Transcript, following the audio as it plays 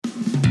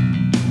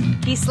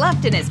He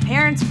slept in his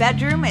parents'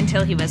 bedroom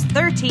until he was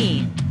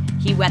 13.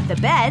 He wet the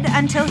bed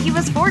until he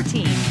was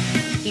 14.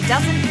 He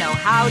doesn't know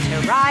how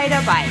to ride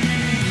a bike.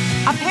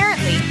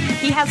 Apparently,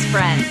 he has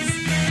friends.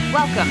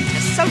 Welcome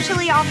to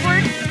Socially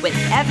Awkward with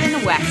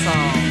Evan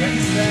Wexell.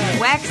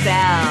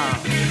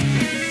 Wexell.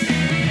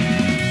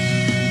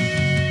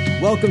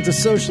 Welcome to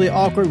Socially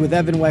Awkward with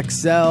Evan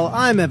Wexell.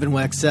 I'm Evan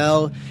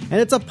Wexell,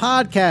 and it's a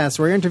podcast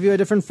where I interview a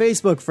different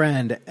Facebook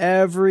friend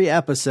every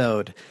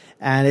episode.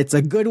 And it's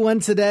a good one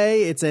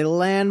today. It's a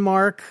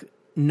landmark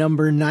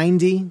number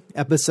 90,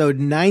 episode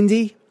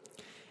 90.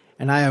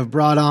 And I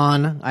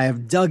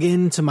have dug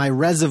into my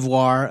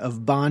reservoir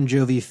of Bon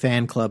Jovi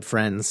fan club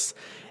friends.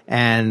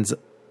 And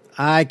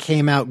I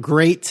came out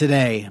great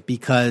today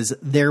because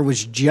there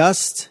was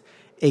just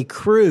a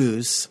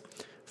cruise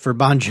for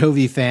Bon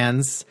Jovi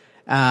fans.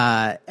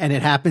 And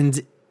it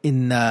happened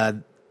in,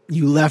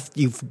 you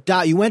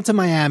went to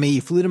Miami,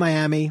 you flew to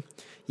Miami,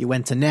 you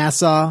went to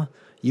Nassau,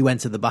 you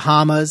went to the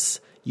Bahamas,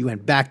 you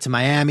went back to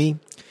Miami,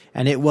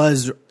 and it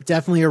was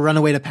definitely a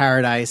runaway to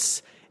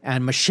paradise.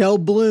 And Michelle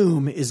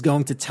Bloom is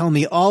going to tell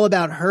me all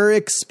about her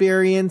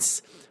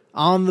experience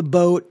on the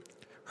boat,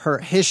 her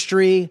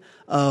history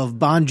of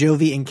Bon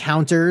Jovi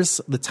encounters,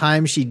 the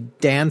time she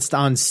danced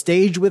on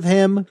stage with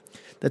him,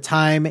 the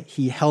time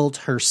he held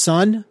her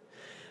son.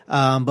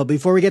 But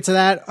before we get to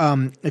that,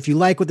 if you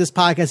like what this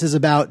podcast is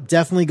about,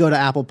 definitely go to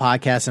Apple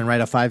Podcasts and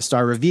write a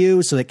 5-star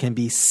review so it can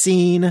be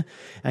seen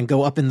and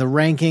go up in the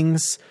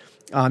rankings.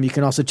 You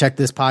can also check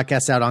this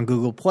podcast out on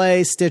Google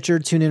Play, Stitcher,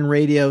 TuneIn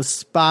Radio,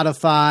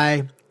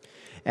 Spotify,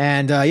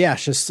 and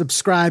just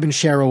subscribe and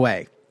share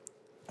away.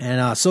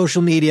 And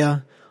social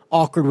media,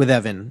 Awkward with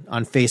Evan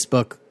on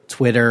Facebook,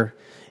 Twitter,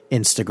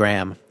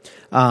 Instagram.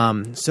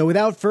 So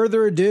without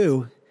further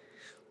ado,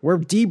 we're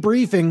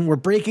debriefing, we're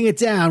breaking it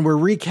down, we're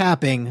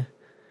recapping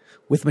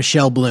with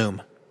Michelle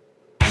Bloom.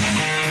 All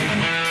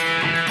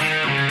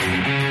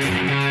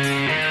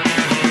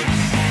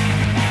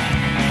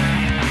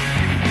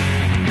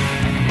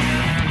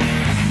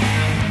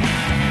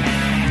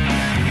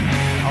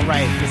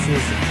right, this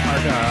is our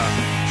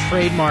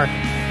trademark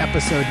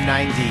episode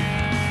 90.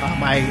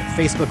 My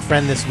Facebook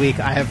friend this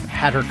week, I have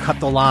had her cut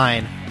the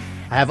line.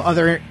 I have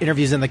other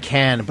interviews in the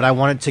can, but I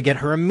wanted to get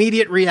her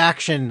immediate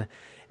reaction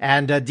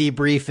and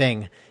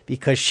debriefing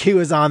because she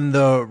was on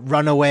the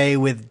runaway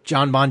with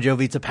John Bon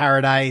Jovi to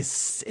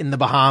paradise in the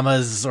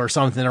Bahamas or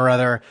something or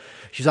other.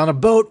 She's on a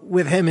boat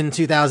with him and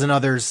 2,000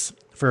 others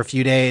for a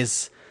few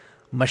days.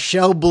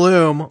 Michelle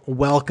Bloom,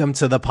 welcome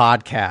to the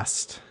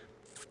podcast.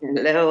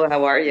 Hello,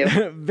 how are you?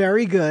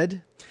 Very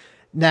good.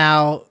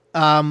 Now,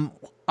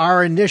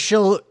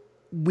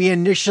 we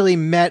initially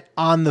met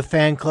on the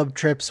fan club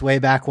trips way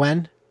back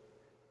when?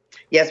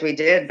 Yes, we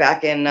did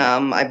back in,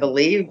 I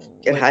believe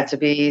it had to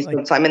be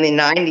sometime in the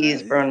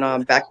 90s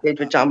from Backstage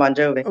with John Bon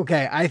Jovi.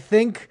 Okay, I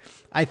think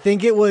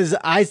it was,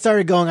 I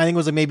started going, I think it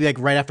was maybe like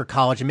right after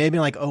college, and maybe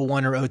like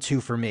 01 or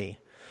 02 for me.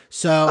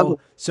 So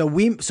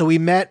we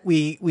met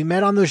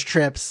on those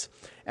trips,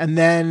 and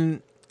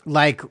then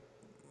like,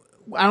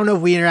 I don't know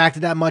if we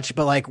interacted that much,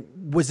 but like,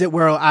 was it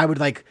where I would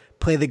like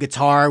play the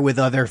guitar with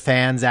other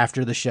fans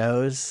after the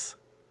shows?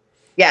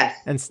 Yes.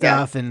 And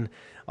stuff, and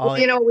all.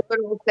 We would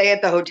all stay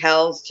at the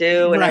hotels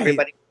too, and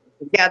everybody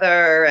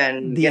together,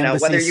 and the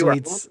whether you were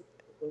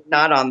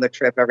not on the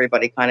trip,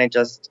 everybody kind of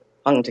just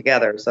hung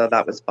together. So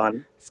that was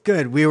fun. It's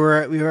good. We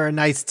were a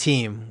nice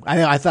team.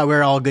 I thought we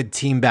were all a good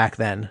team back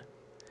then.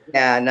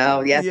 Yeah,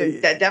 no, yes,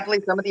 yeah.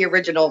 Definitely some of the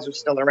originals are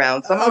still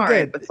around. Some are,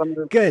 good. But some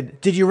are... Good.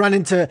 Did you run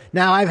into,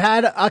 now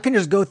I can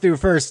just go through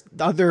first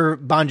other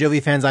Bon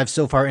Jovi fans I've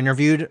so far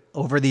interviewed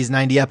over these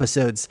 90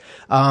 episodes.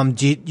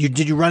 Did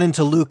you run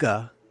into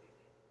Luca?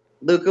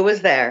 Luca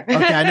was there.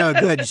 Okay, I know.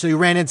 Good. So you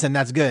ran into him.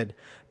 That's good.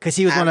 Cause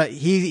he was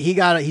he's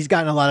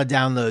gotten a lot of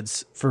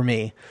downloads for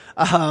me.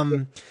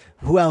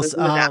 Who else?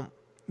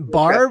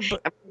 Barb.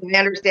 I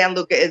understand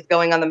Luca is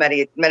going on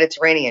the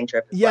Mediterranean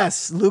trip.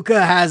 Yes,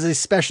 Luca has a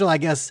special, I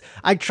guess.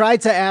 I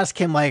tried to ask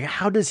him, like,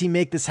 how does he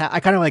make this happen?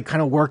 I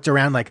kind of worked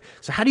around, like,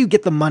 so how do you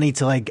get the money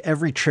to, like,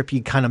 every trip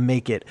you kind of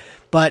make it?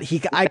 But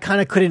I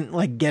kind of couldn't,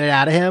 like, get it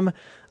out of him.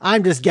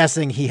 I'm just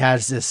guessing he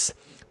has this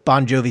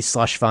Bon Jovi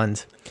slush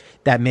fund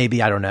that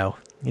maybe, I don't know.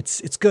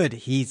 It's good.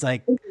 He's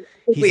like...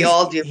 we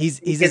all do. He's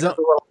his own...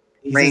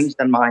 range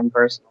than mine,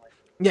 personally.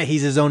 Yeah,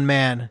 he's his own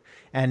man.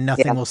 And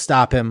nothing will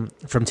stop him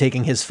from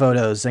taking his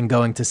photos and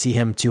going to see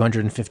him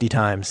 250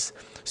 times.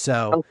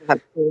 So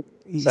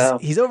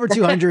he's over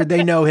 200.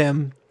 They know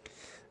him.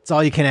 It's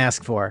all you can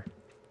ask for.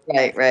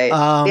 Right. They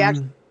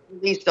actually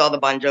released all the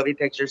Bon Jovi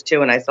pictures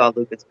too, and I saw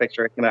Luca's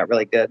picture. It came out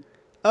really good.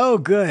 Oh,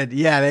 good.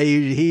 Yeah,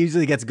 he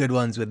usually gets good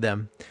ones with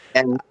them.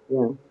 And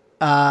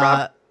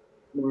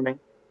morning.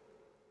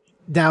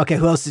 Now, okay,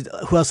 who else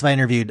have I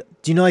interviewed?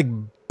 Do you know like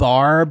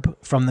Barb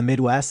from the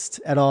Midwest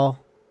at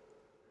all?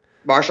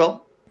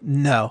 Marshall?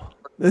 No.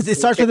 It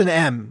starts with an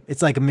M.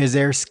 It's like a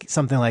Mizersk,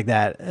 something like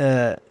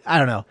that. I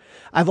don't know.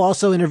 I've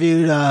also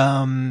interviewed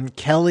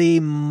Kelly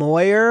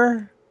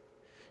Moyer.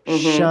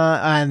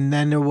 And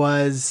then there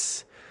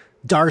was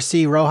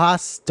Darcy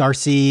Rojas,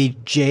 Darcy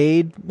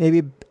Jade,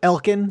 maybe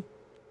Elkin.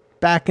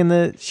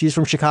 she's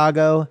from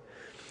Chicago.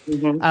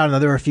 Mm-hmm. I don't know.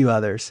 There were a few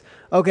others.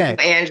 Okay.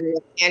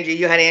 Andrea,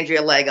 you had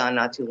Andrea Legg on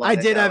not too long ago.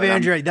 I did have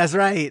Andrea. That's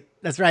right.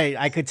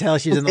 I could tell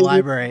she's in the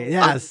library.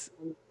 Yes.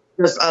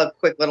 Just a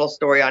quick little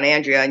story on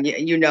Andrea, and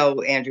you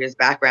know Andrea's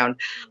background.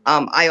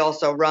 I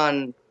also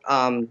run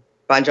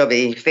Bon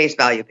Jovi face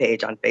value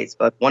page on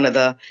Facebook, one of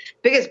the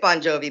biggest Bon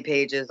Jovi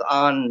pages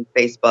on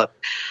Facebook.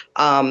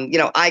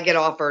 I get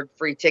offered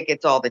free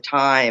tickets all the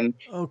time.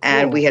 Oh, cool.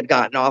 And we had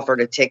gotten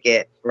offered a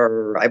ticket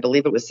for, I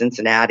believe it was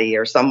Cincinnati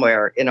or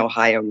somewhere in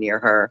Ohio near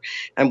her.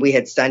 And we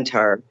had sent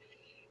her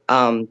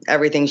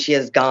everything she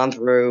has gone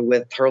through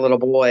with her little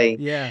boy.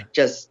 Yeah.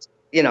 Just,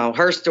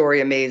 her story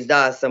amazed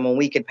us. And when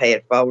we could pay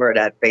it forward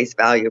at face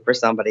value for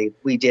somebody,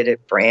 we did it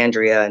for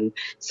Andrea and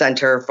sent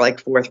her for like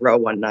fourth row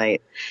one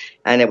night.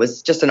 And it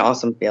was just an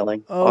awesome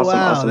feeling. Oh,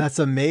 awesome. That's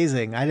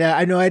amazing. I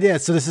had no idea.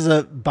 So this is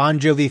a Bon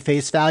Jovi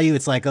face value.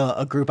 It's like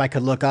a group I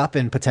could look up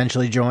and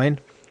potentially join.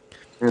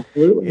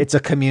 Absolutely. It's a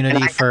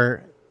community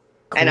for...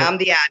 And I'm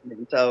the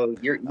admin, so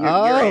you're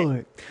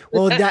in.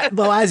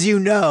 Well, as you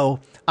know,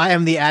 I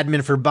am the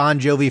admin for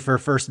Bon Jovi for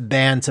first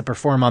band to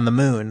perform on the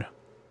moon.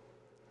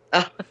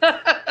 Well,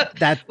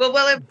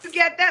 if you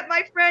get that,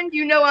 my friend,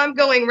 I'm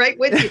going right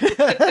with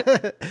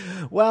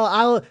you.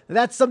 Well,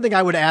 that's something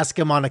I would ask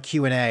him on a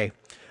Q&A.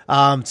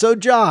 So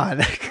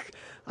John,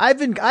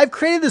 I've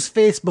created this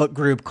Facebook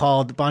group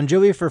called Bon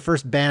Jovi for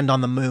First Band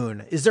on the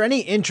Moon. Is there any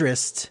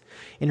interest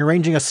in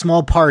arranging a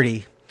small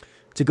party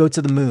to go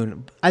to the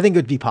moon? I think it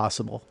would be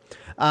possible.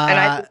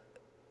 And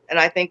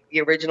I think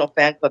the original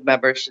fan club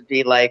members should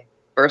be like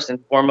first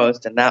and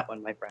foremost in that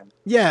one, my friend.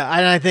 Yeah,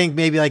 and I think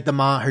maybe like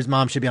his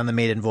mom should be on the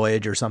maiden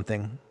voyage or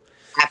something.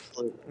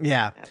 Absolutely.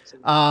 Yeah.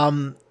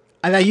 Absolutely.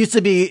 And it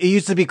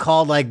used to be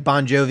called like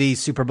Bon Jovi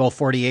Super Bowl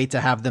 48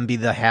 to have them be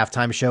the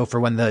halftime show for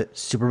when the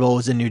Super Bowl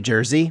was in New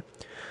Jersey,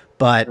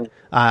 but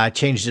I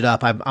changed it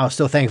up. I was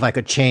still thinking if I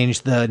could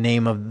change the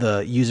name of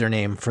the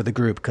username for the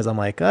group because I'm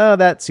like, oh,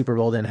 that Super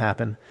Bowl didn't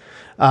happen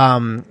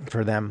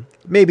for them.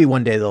 Maybe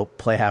one day they'll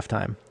play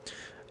halftime.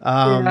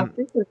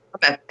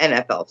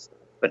 NFL stuff,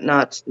 but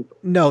not Super Bowl.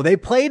 No, they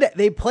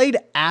played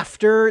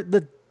after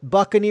the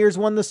Buccaneers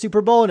won the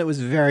Super Bowl, and it was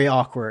very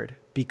awkward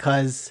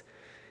because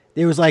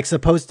it was like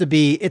supposed to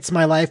be It's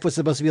My Life was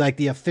supposed to be like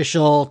the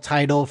official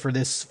title for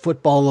this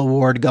football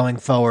award going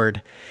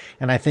forward.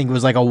 And I think it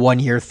was like a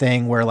 1-year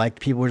thing where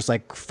like people were just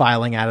like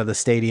filing out of the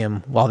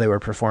stadium while they were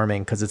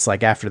performing because it's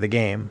like after the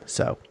game.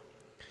 So.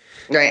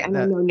 Right. I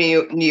know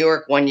New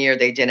York 1 year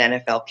they did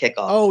NFL kickoff.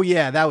 Oh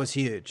yeah. That was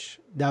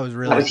huge. That was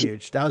really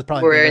huge. That was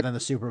probably bigger than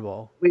the Super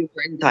Bowl. We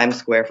were in Times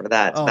Square for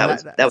that. So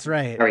that was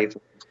right. Very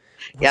fun.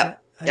 Yep.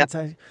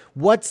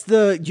 What's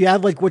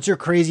your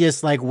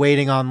craziest like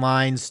waiting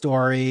online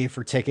story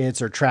for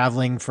tickets or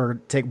traveling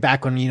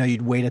back when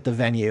you'd wait at the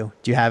venue?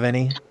 Do you have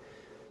any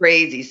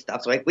crazy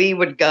stuff? So, like we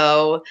would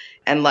go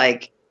and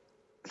like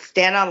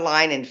stand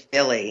online in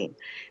Philly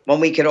when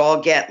we could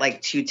all get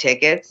like 2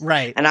 tickets.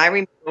 Right. And I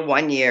remember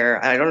 1 year,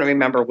 I don't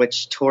remember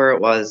which tour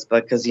it was,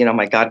 because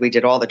my God, we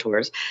did all the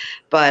tours.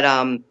 But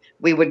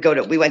we went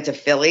to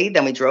Philly,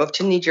 then we drove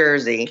to New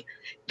Jersey.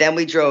 Then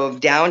we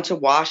drove down to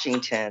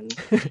Washington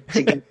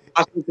to get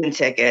Washington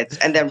tickets,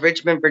 and then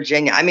Richmond,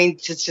 Virginia. I mean,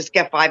 to just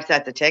get 5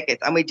 sets of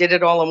tickets. And we did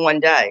it all in one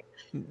day.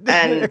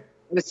 And it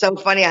was so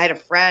funny. I had a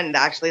friend,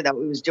 actually, that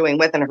we was doing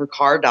with, and her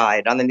car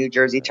died on the New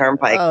Jersey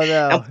Turnpike. Oh,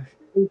 no. And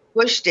we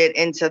pushed it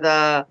into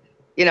the,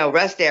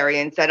 rest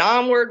area and said,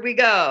 onward we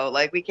go.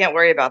 Like, we can't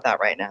worry about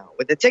that right now.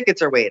 But the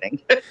tickets are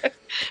waiting.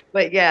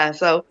 But, yeah,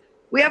 so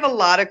we have a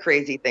lot of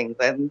crazy things.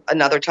 And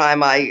another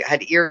time I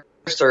had ear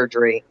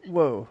surgery.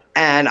 Whoa.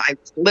 And I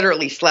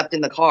literally slept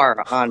in the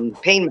car on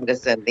pain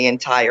medicine the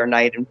entire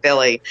night in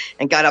Philly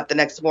and got up the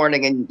next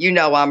morning. And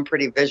I'm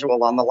pretty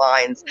visual on the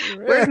lines.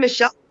 Where's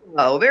Michelle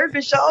go? Where'd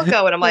Michelle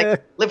go? And I'm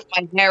like, lift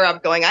my hair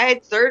up going, I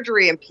had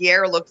surgery. And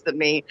Pierre looks at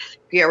me,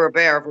 Pierre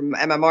Robert from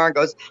MMR, and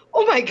goes,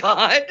 oh my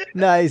God.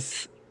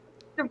 Nice.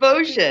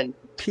 Devotion.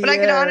 Pierre. But I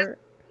can honestly,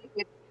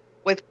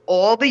 with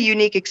all the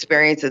unique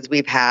experiences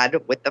we've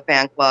had with the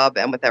fan club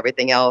and with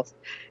everything else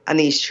and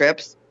these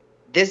trips,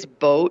 this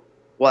boat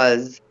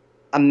was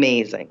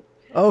amazing.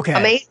 Okay.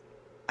 Amazing.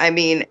 I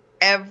mean,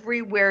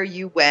 everywhere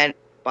you went,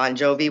 Bon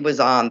Jovi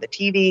was on the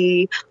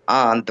TV,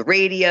 on the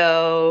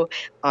radio,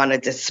 on a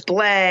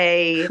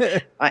display,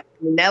 on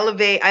an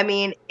elevator. I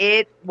mean,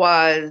 it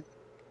was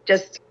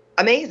just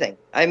amazing.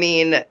 I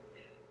mean,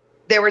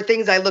 there were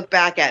things I look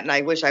back at and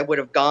I wish I would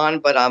have gone,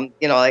 but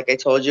like I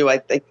told you, I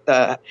think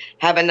the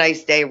Have a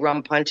Nice Day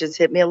rum punches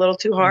hit me a little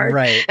too hard.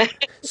 Right.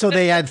 So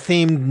they had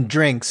themed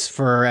drinks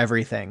for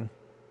everything.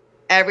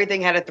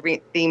 Everything had a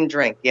themed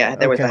drink. Yeah,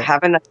 there was a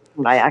Have a Nice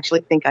Day. I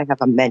actually think I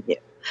have a menu.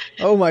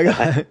 Oh my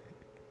God.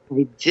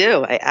 I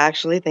do. I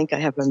actually think I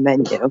have a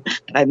menu that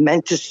I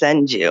meant to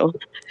send you.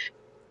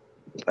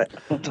 But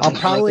I'll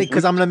probably,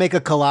 because I'm going to make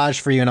a collage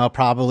for you, and I'll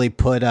probably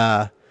put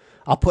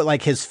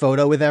like his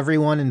photo with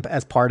everyone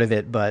as part of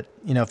it. But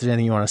if there's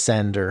anything you want to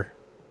send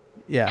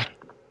yeah.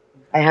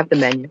 I have the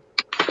menu.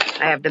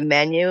 I have the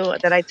menu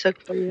that I took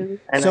for you.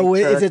 And so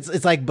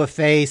it's like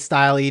buffet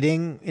style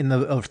eating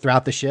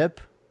throughout the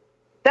ship.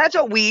 That's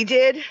what we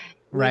did.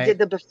 Right. We did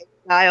the buffet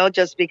style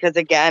just because,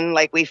 again,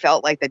 like we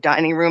felt like the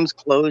dining rooms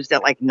closed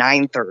at like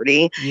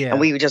 9:30, Yeah. and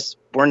we just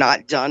were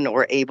not done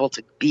or able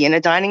to be in a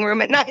dining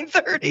room at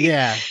 9:30.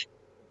 Yeah.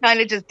 Kind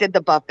of just did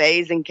the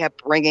buffets and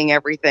kept bringing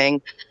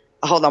everything.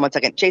 Hold on one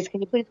second. Chase,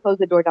 can you please close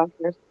the door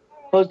downstairs?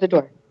 Close the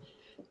door.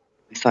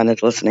 My son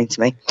is listening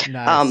to me.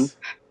 Nice.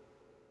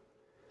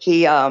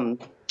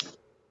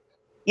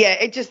 Yeah,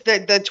 it just the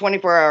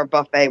 24-hour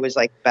buffet was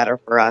like better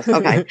for us.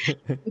 Okay.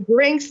 The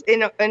drinks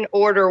in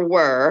order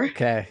were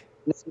Okay.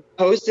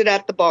 posted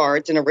at the bar.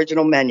 It's an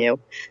original menu.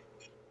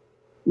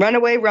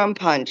 Runaway rum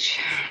punch,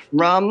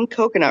 rum,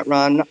 coconut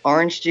rum,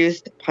 orange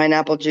juice,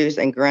 pineapple juice,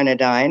 and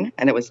grenadine,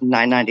 and it was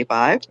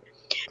 $9.95.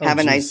 Oh, Have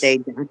a nice day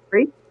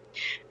daiquiri.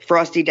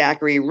 Frosty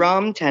daiquiri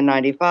rum,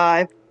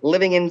 $10.95.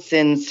 Living in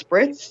Sin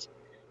spritz,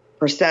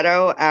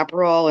 prosecco,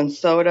 Aperol, and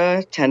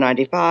soda,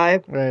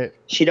 $10.95. Right.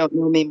 She Don't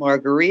Know Me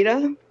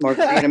margarita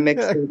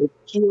mixed with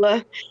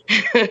tequila,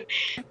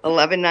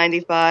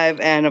 $11.95,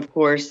 and of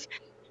course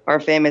our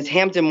famous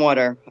Hampton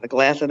water. A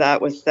glass of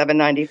that was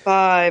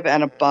 $7.95,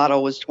 and a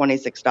bottle was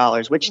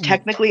 $26, which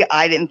technically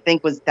I didn't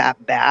think was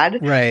that bad.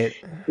 Right.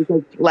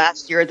 Because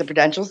last year at the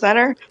Prudential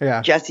Center,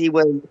 Yeah. Jesse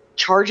was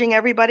charging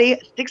everybody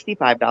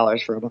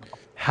 $65 for a bottle.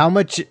 How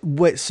much?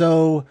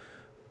 So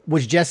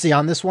was Jesse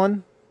on this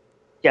one?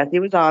 Jesse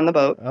was on the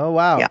boat. Oh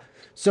wow. Yeah.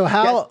 So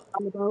how? Jesse was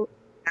on the boat.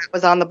 Matt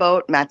was on the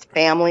boat. Matt's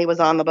family was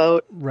on the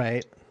boat.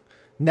 Right.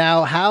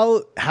 Now,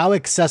 how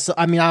accessible?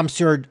 I mean, I'm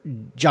sure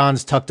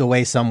John's tucked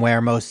away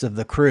somewhere most of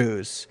the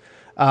cruise.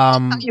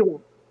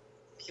 You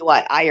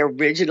what? I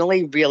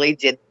originally really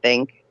did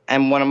think,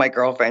 and one of my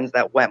girlfriends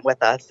that went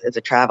with us is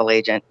a travel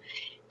agent.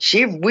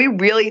 We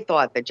really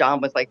thought that John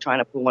was like trying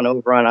to pull one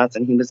over on us,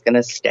 and he was going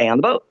to stay on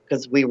the boat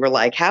because we were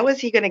like, how is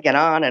he going to get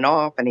on and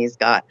off? And he's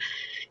got,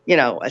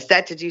 a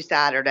set to do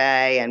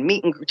Saturday and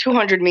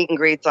 200 meet and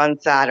greets on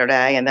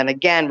Saturday, and then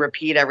again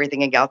repeat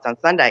everything else on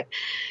Sunday.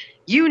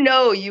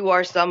 You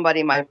are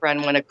somebody, my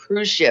friend, when a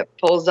cruise ship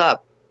pulls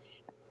up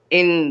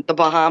in the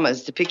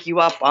Bahamas to pick you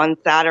up on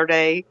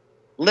Saturday,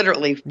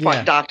 literally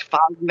docked 5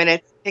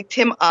 minutes, picked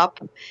him up,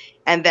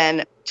 and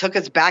then took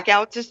us back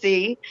out to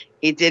sea.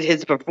 He did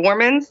his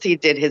performance, he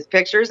did his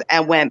pictures,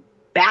 and went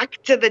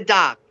back to the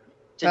dock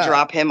to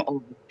drop him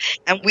over.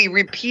 And we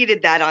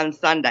repeated that on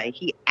Sunday.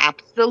 He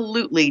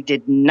absolutely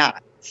did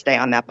not stay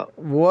on that boat.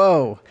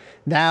 Whoa.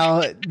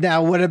 Now,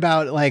 what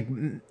about like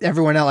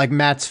everyone else? Like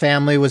Matt's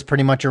family was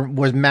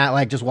Matt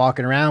like just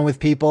walking around with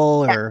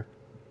people, or?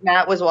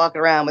 Matt was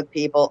walking around with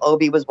people.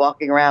 Obi was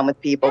walking around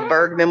with people.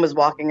 Bergman was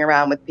walking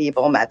around with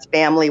people. Matt's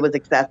family was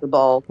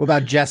accessible. What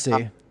about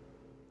Jesse?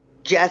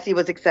 Jesse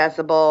was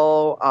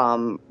accessible.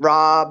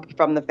 Rob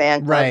from the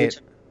fan club, right?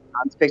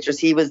 John's pictures.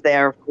 He was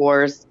there, of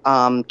course.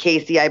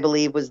 Casey, I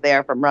believe, was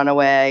there from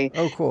Runaway.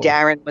 Oh, cool.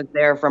 Darren was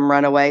there from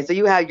Runaway. So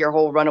you had your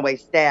whole Runaway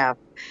staff,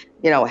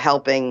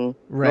 helping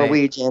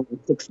Norwegian,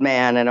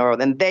 6-man,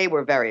 and they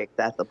were very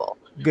accessible.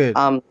 Good.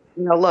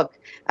 Look,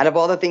 out of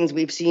all the things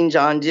we've seen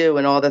John do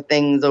and all the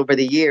things over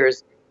the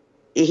years,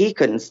 he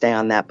couldn't stay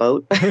on that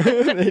boat.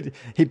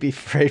 He'd be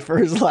afraid for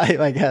his life,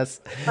 I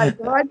guess. My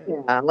God,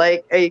 yeah.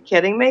 Like, are you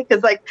kidding me?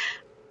 Because,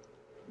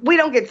 we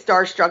don't get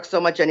starstruck so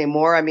much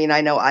anymore. I mean,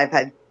 I know I've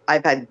had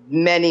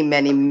many,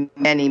 many,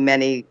 many,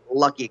 many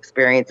lucky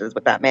experiences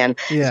with that man,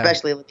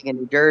 especially living in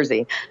New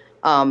Jersey.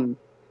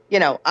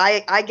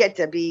 I get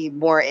to be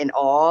more in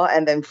awe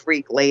and then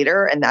freak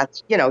later. And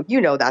that's,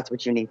 that's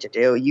what you need to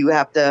do.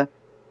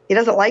 He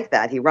doesn't like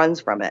that. He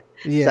runs from it.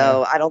 Yeah.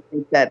 So I don't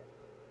think that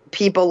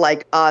people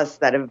like us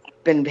that have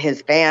been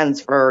his fans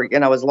for,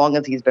 as long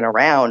as he's been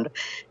around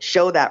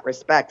show that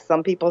respect.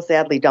 Some people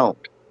sadly don't.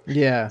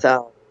 Yeah.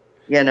 So,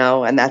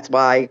 and that's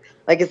why,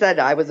 like I said,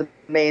 I was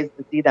amazed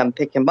to see them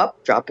pick him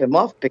up, drop him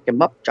off, pick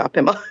him up, drop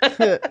him off.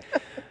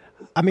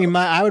 I mean,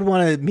 I would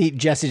want to meet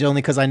Jesse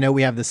only because I know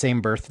we have the same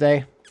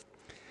birthday.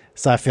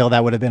 So I feel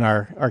that would have been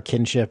our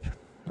kinship.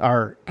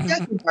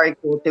 Jesse's very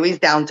cool too. He's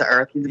down to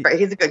earth.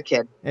 He's a good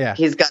kid. Yeah.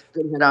 He's got a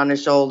good head on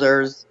his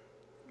shoulders.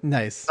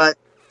 Nice. But,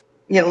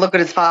 look at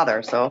his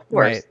father. So, of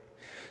course. Right.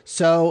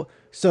 So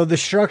the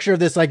structure of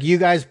this, like you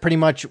guys pretty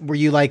much, were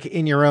you like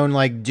in your own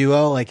like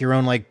duo, like your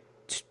own like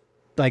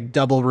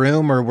double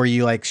room, or were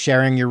you like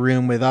sharing your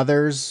room with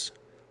others?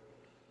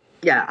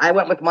 Yeah, I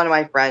went with one of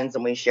my friends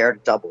and we shared a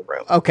double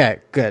room. Okay,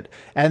 good.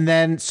 And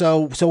then,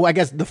 so I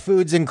guess the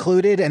food's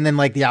included and then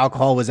like the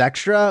alcohol was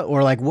extra,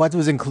 or like what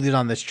was included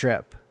on this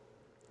trip?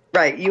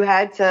 Right. You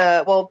had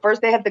to,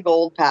 first they had the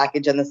gold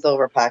package and the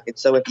silver package.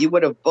 So if you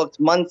would have booked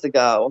months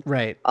ago,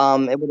 right,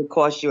 it would have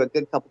cost you a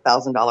good couple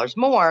 $1,000s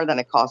more than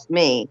it cost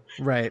me.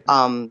 Right.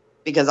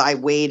 Because I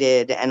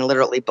waited and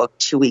literally booked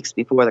 2 weeks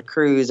before the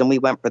cruise, and we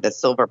went for the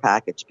silver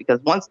package because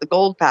once the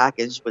gold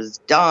package was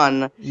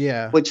done,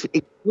 which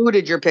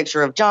included your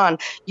picture of John,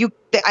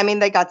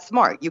 they got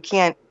smart. You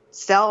can't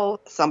sell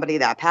somebody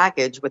that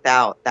package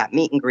without that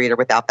meet and greet or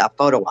without that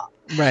photo op.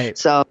 Right.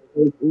 So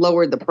they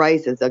lowered the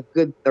prices a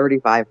good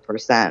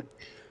 35%.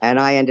 And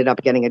I ended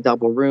up getting a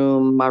double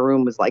room. My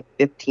room was like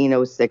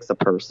 $1,506 a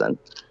person.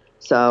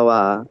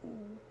 So,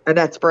 and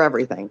that's for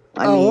everything.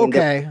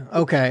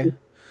 Okay.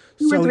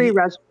 two or three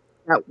restaurants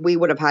that we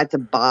would have had to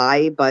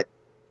buy, but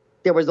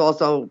there was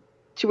also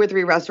 2 or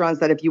 3 restaurants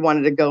that if you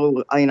wanted to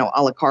go, a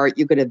la carte,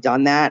 you could have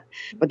done that.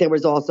 But there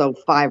was also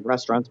 5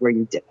 restaurants where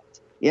you didn't.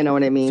 You know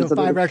what I mean? So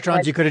 5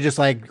 restaurants, you could have just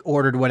like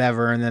ordered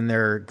whatever, and then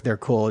they're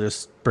cool,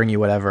 just bring you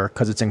whatever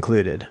because it's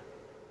included.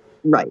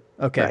 Right.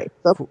 Okay. Right.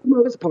 So for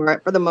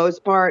the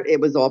most part, it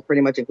was all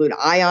pretty much included.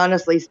 I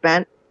honestly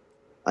spent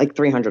like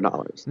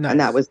 $300, nice. And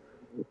that was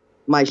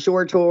my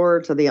shore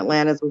tour to the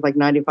Atlantis was like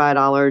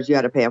 $95. You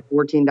had to pay a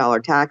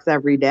 $14 tax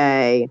every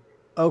day.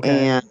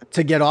 Okay. And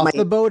to get off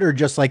the boat, or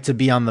just like to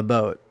be on the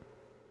boat?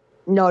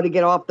 No, to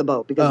get off the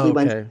boat because we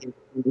went. I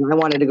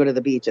wanted to go to the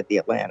beach at the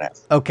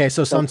Atlantis. Okay,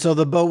 so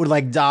the boat would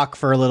like dock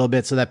for a little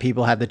bit so that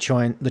people had the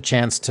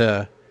chance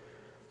to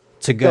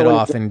get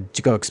off and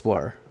to go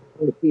explore.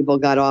 People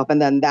got off,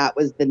 and then that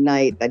was the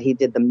night that he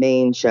did the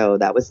main show.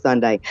 That was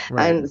Sunday,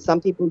 right. And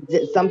some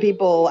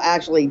people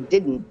actually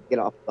didn't get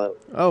off the boat.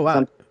 Oh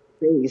wow!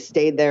 They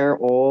stayed there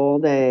all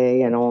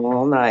day and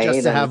all night,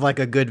 just to have like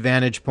a good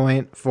vantage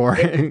point for.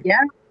 Yeah.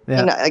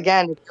 And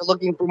again, if you're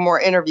looking for more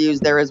interviews,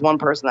 there is one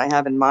person I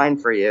have in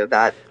mind for you.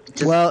 That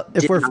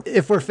if we're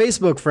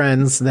Facebook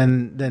friends,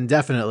 then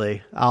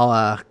definitely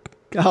I'll.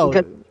 All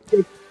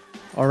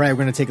right, we're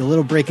gonna take a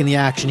little break in the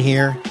action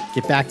here.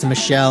 Get back to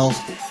Michelle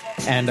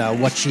and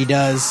what she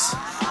does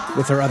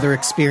with her other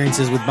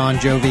experiences with Bon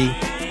Jovi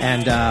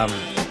and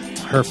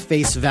her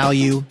Face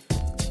Value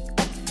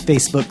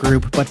Facebook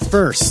group. But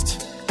first,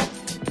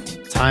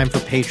 time for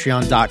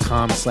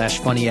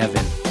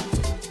patreon.com/funnyevan.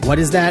 What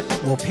is that?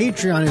 Well,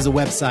 Patreon is a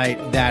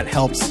website that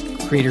helps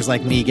creators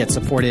like me get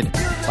supported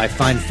by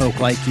fine folk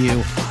like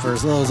you. For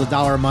as little as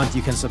 $1 a month,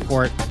 you can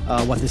support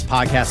what this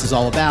podcast is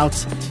all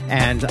about.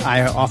 And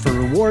I offer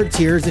reward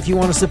tiers if you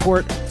want to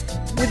support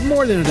with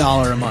more than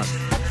 $1 a month.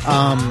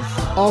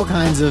 All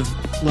kinds of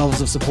levels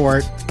of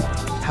support.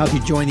 Help you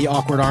join the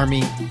Awkward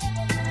Army,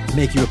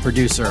 make you a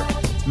producer,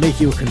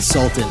 make you a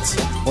consultant,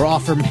 or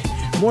offer me...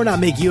 More not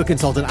make you a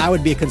consultant. I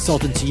would be a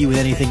consultant to you with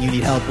anything you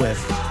need help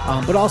with.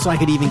 But also I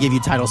could even give you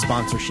title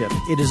sponsorship.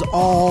 It is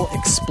all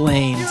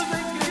explained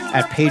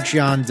at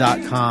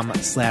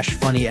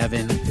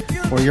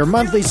patreon.com/funnyevan. For your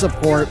monthly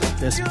support,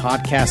 this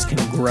podcast can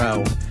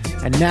grow.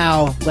 And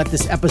now let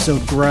this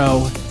episode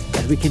grow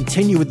as we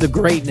continue with the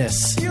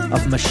greatness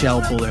of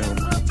Michelle Bloom.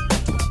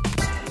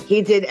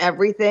 He did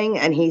everything,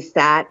 and he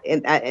sat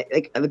in,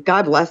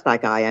 God bless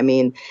that guy. I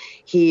mean,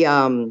 he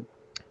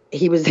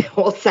was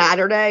all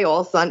Saturday,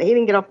 all Sunday. He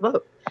didn't get off the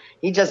boat.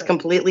 He just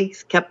completely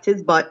kept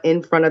his butt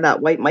in front of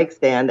that white mic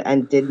stand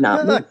and did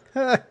not move.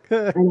 And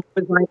I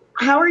was like,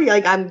 how are you?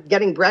 Like, I'm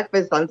getting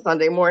breakfast on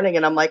Sunday morning,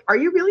 and I'm like, are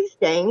you really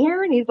staying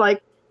here? And he's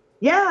like,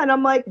 yeah. And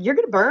I'm like, you're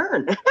going to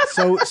burn.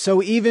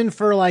 So even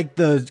for like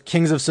the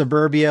Kings of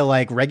Suburbia,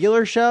 like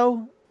regular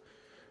show?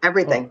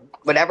 Everything.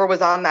 Whatever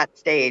was on that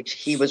stage,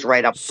 he was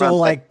right up front. So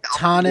like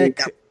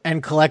Tonic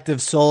and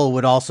Collective Soul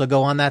would also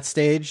go on that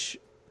stage?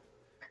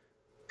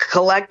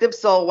 Collective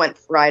Soul went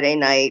Friday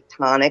night.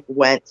 Tonic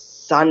went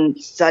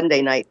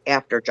Sunday night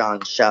after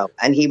John's show.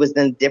 And he was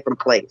in a different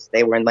place.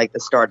 They were in like the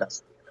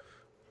Stardust.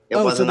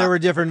 So there were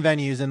different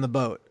venues in the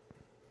boat?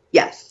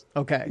 Yes.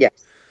 Okay. Yes.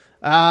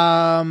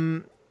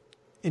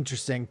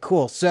 Interesting.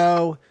 Cool.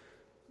 So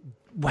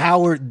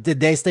did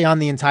they stay on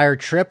the entire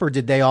trip, or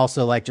did they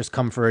also like just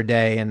come for a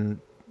day? And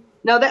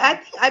no,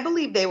 I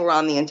believe they were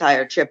on the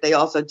entire trip. They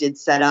also did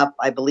set up,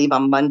 I believe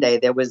on Monday,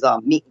 there was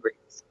meet and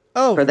greets.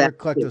 Oh, for that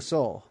Collective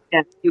Soul.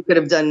 Yeah, you could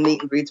have done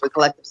meet and greets with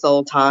Collective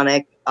Soul,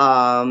 Tonic,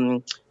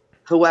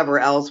 whoever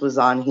else was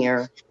on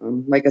here.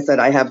 Like I said,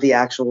 I have the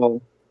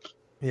actual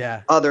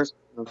other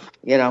stuff,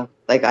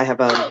 like I have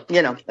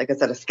like I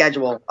said, a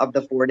schedule of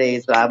the 4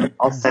 days that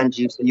I'll send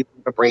you so you can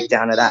have a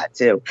breakdown of that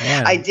too.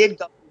 Yeah. I did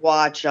go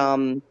watch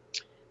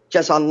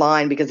just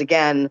online because,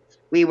 again,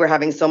 we were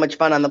having so much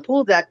fun on the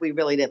pool deck. We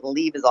really didn't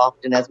leave as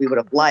often as we would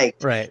have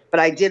liked. Right. But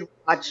I did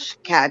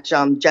catch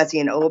Jesse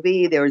and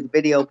Obi. There was a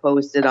video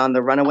posted on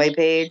the Runaway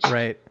page.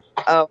 Right.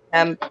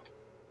 And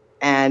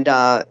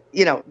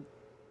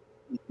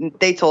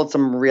they told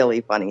some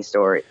really funny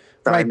stories.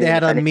 Right, they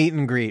had a meet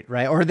and greet,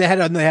 right? Or they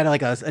had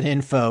like an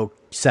info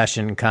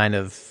session, kind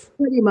of.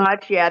 Pretty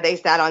much, yeah. They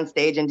sat on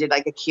stage and did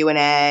like a Q&A,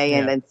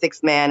 and then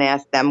Six Man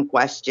asked them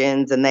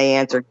questions, and they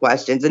answered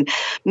questions. And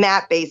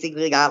Matt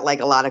basically got like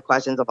a lot of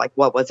questions of like,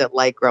 what was it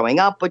like growing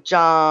up with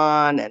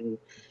John, and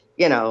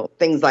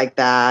things like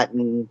that,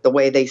 and the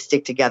way they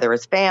stick together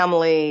as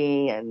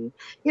family, and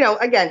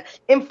again,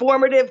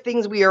 informative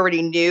things we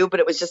already knew,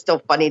 but it was just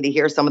still funny to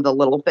hear some of the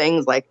little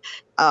things, like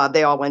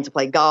they all went to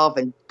play golf,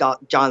 and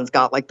John's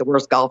got like the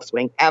worst golf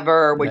swing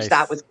ever, which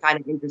that was kind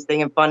of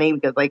interesting and funny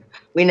because like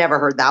we never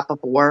heard that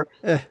before.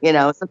 So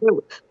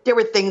there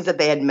were things that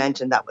they had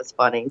mentioned that was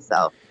funny.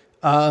 So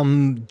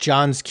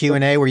John's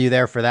Q&A, were you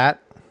there for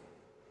that?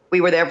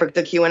 We were there for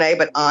the Q&A,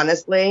 but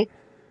honestly,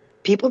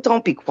 people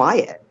don't be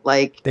quiet.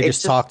 Like they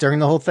just talk during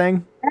the whole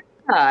thing.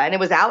 and it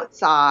was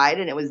outside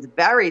and it was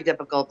very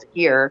difficult to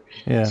hear.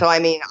 Yeah. So, I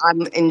mean,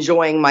 I'm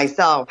enjoying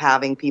myself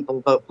having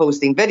people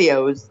posting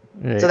videos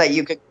so that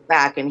you could go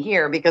back and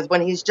hear, because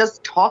when he's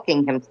just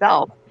talking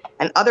himself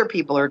and other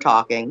people are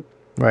talking,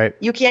 right,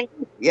 you can't,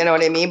 you know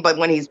what I mean? But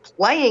when he's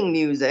playing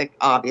music,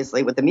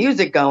 obviously with the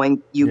music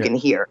going, you can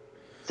hear.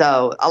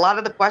 So a lot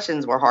of the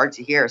questions were hard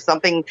to hear.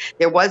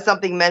 There was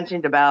something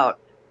mentioned about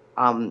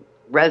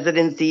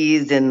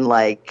residencies in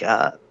like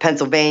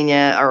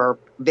Pennsylvania or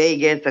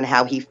Vegas and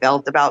how he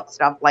felt about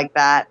stuff like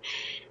that.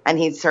 And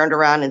he turned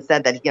around and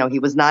said that, he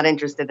was not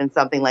interested in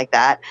something like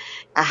that.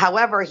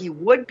 However, he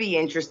would be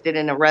interested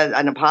in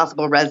a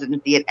possible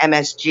residency at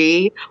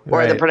MSG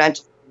or the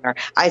Prudential Center.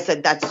 I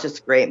said, that's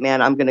just great,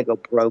 man. I'm going to go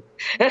broke.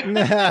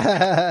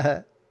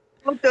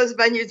 Both those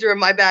venues are in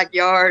my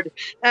backyard.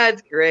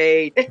 That's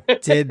great.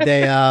 Did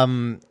they,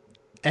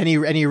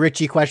 any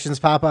Richie questions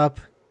pop up?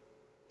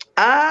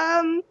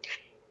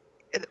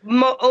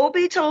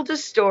 Obi told a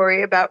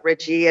story about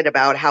Richie and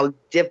about how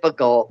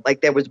difficult,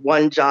 like there was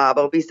one job,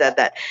 Obi said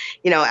that,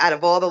 out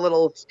of all the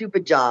little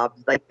stupid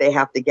jobs like they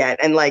have to get.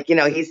 And like,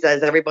 he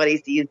says everybody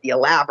sees the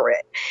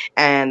elaborate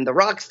and the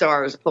rock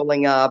stars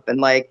pulling up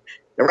and like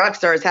the rock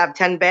stars have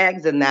 10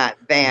 bags in that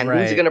van.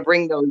 Right. Who's going to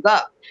bring those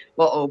up?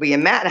 Well, Obi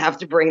and Matt have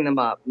to bring them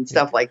up and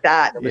stuff like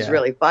that. It was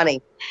really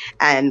funny.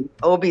 And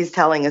Obi's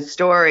telling a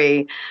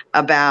story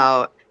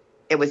about,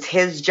 it was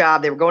his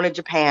job. They were going to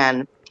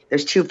Japan.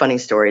 There's two funny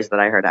stories that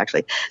I heard,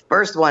 actually.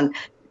 First one,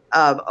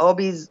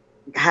 Obi's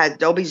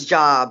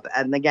job,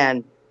 and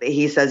again,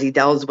 he says he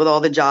deals with all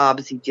the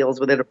jobs. He deals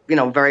with it,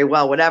 very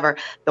well, whatever.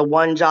 The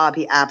one job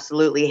he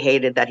absolutely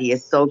hated that he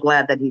is so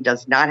glad that he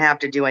does not have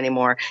to do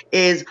anymore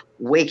is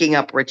waking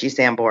up Richie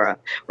Sambora.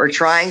 We're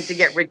trying to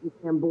get Richie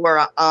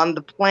Sambora on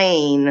the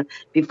plane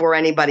before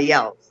anybody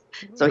else.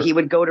 So he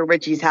would go to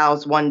Richie's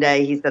house one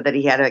day. He said that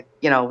he had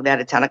they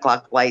had a 10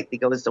 o'clock flight. He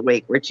goes to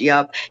wake Richie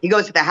up. He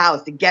goes to the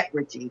house to get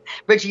Richie.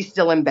 Richie's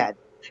still in bed.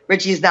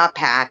 Richie's not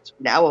packed.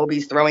 Now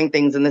Obi's throwing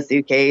things in the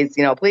suitcase.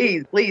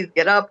 Please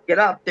get up. They're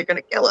going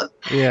to kill us.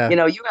 Yeah. You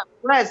have to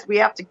rest. We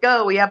have to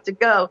go.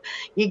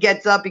 He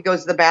gets up. He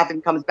goes to the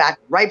bathroom, comes back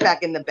right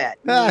back in the bed.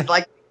 He's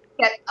like,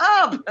 get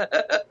up.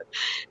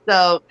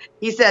 So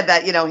he said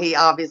that, he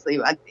obviously,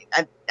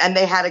 and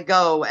they had to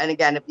go. And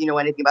again, if you know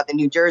anything about the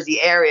New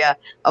Jersey area,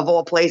 of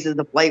all places,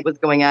 the flight was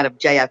going out of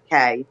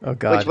JFK,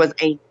 which was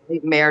a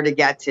nightmare to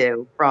get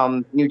to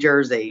from New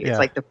Jersey. It's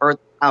like the first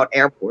out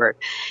airport.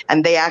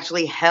 And they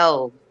actually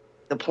held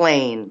the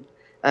plane,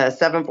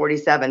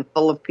 747,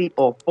 full of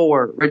people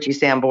for Richie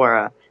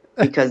Sambora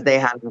because they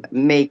had to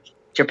make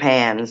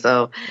Japan.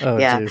 So,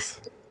 geez.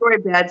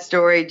 Bad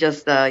story,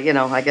 just, I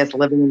guess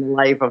living in the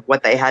life of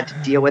what they had to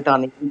deal with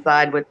on the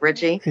inside with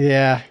Richie.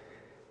 Yeah.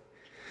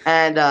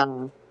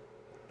 And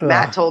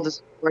Matt told a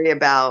story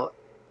about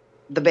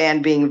the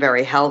band being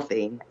very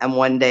healthy. And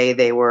one day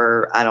they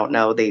were, I don't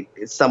know, they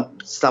were at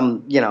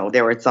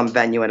some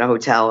venue in a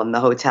hotel, and the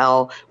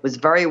hotel was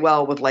very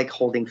well with like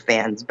holding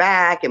fans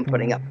back and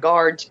putting up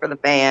guards for the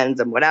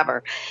fans and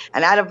whatever.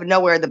 And out of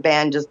nowhere, the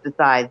band just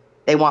decides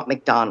they want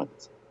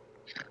McDonald's.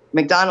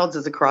 McDonald's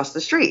is across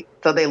the street.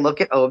 So they look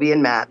at Obi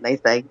and Matt and they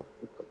say,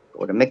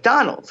 go to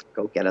McDonald's,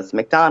 go get us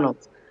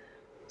McDonald's.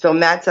 So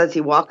Matt says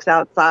he walks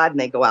outside and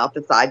they go out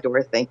the side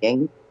door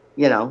thinking,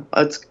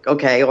 it's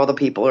okay. All the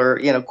people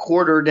are,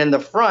 quartered in the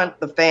front.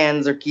 The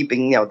fans are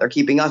keeping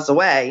us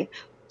away.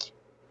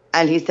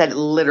 And he said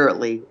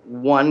literally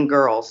one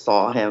girl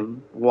saw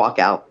him walk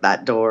out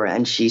that door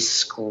and she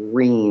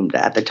screamed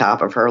at the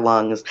top of her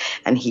lungs.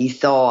 And he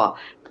saw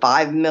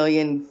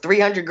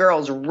 5,300,000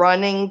 girls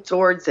running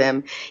towards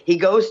him. He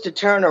goes to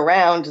turn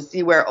around to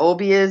see where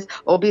Obi is.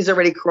 Obi's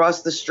already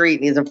crossed the street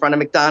and he's in front of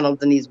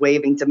McDonald's and he's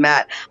waving to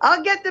Matt.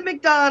 I'll get the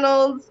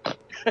McDonald's.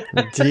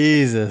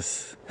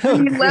 Jesus. He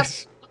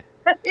left.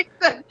 He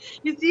said,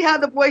 you see how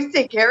the boys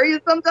take care of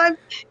you sometimes?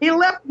 He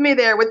left me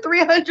there with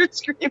 300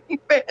 screaming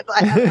fans.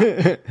 I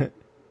had to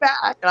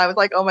back. And I was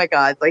like, oh my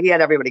God. So he had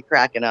everybody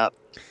cracking up.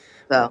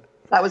 So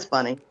that was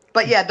funny.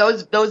 But yeah,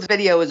 those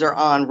videos are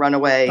on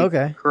Runaway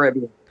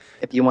Caribbean.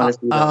 If you want to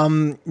see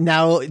them.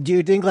 Now, do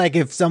you think like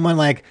if someone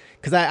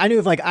because I knew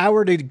if I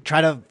were to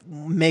try to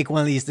make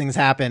one of these things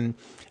happen,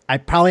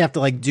 I'd probably have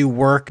to do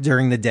work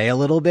during the day a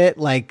little bit.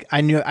 Like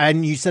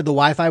you said the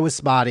Wi-Fi was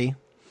spotty.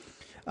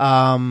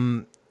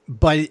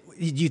 But do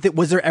you think,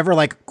 was there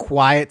ever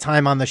quiet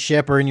time on the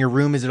ship or in your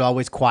room? Is it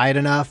always quiet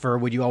enough, or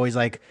would you always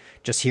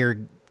just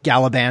hear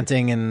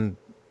gallivanting and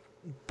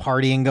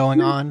partying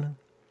going on?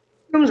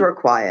 Rooms were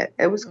quiet.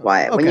 It was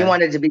quiet. When you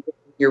wanted to be in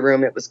your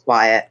room, it was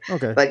quiet.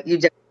 Okay. But you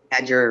definitely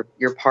had your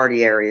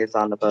party areas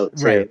on the boat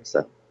too. Right.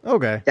 So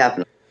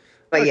definitely.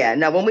 But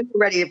when we were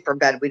ready for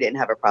bed, we didn't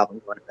have a problem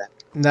going to bed.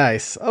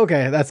 Nice.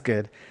 Okay, that's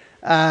good.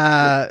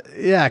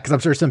 Because I'm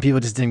sure some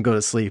people just didn't go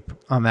to sleep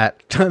on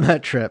that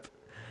trip.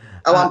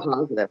 Oh, I'm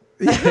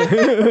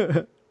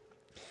positive.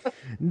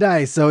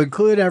 Nice. So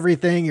include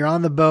everything. You're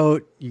on the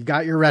boat. You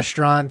got your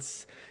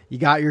restaurants. You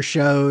got your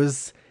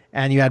shows.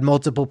 And you had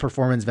multiple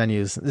performance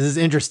venues. This is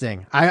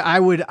interesting. I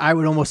would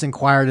almost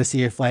inquire to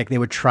see if they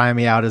would try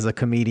me out as a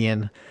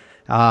comedian.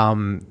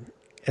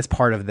 as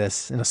part of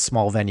this in a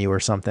small venue or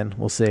something.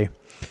 We'll see. You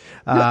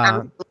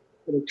absolutely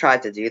could have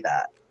tried to do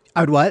that.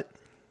 I would what?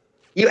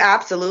 You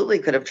absolutely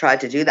could have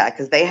tried to do that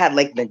because they had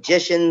like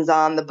magicians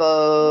on the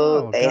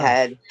boat. They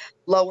had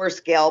lower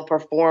scale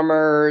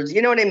performers.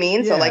 You know what I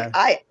mean? So like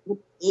I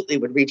absolutely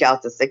would reach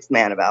out to Sixth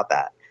Man about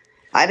that.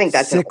 I think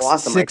that's an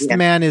awesome idea. Sixth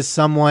Man is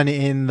someone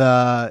in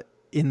the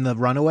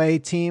Runaway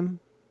team?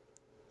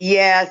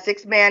 Yeah,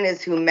 Sixth Man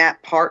is who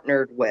Matt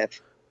partnered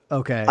with.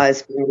 Okay.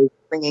 As far as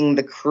bringing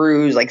the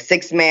cruise, like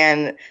Sixth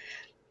Man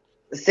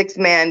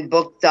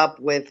booked up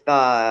with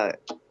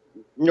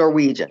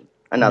Norwegian,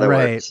 in other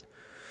words.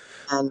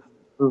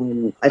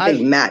 And I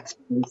think Matt's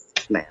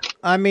Sixth Man.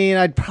 I mean,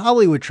 I'd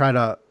probably would try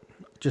to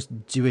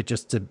just do it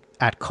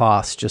at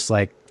cost, just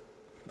like,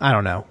 I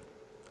don't know.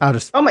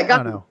 Oh my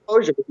God,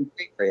 exposure would be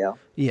great for you.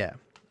 Yeah.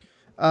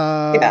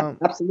 Yeah,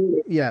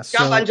 absolutely. Yeah.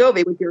 John Bon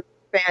Jovi was your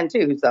fan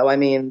too, so I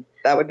mean,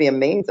 that would be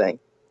amazing.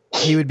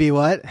 He would be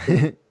what?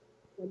 And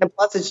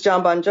plus, it's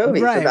John Bon Jovi,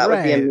 so that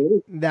would be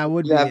amazing. That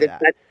would be.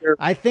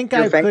 I think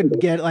I could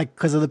get like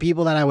because of the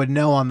people that I would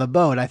know on the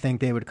boat. I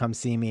think they would come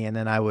see me, and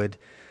then I don't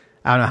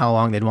know how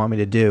long they'd want me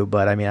to do,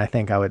 but I mean, I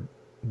think I would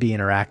be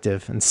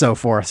interactive and so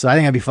forth. So I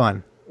think it'd be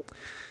fun.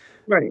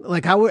 Right.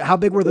 Like how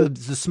big were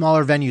the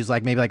smaller venues?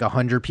 Like maybe like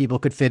 100 people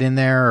could fit in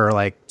there, or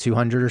like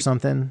 200 or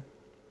something.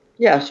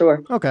 Yeah,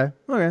 sure. Okay.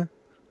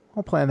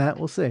 I'll plan that.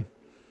 We'll see.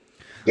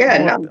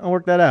 Yeah, I'll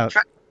work that out.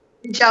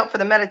 Reach out for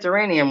the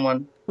Mediterranean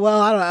one.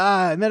 Well,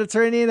 I don't.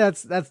 Mediterranean.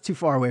 That's too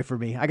far away for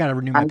me. I got to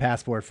renew my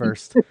passport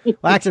first. Well,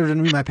 I actually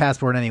renew my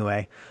passport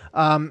anyway.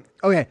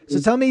 Okay. So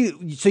tell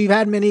me. So you've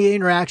had many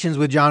interactions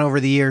with John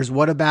over the years.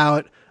 What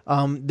about?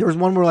 There was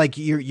one where like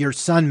your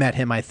son met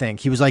him. I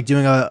think he was like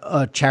doing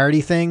a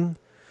charity thing,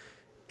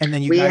 and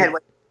then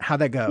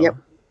how'd that go? Yep.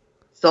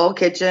 Soul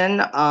Kitchen,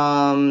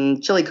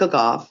 chili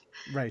cook-off.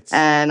 Right.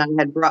 And I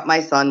had brought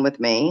my son with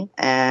me,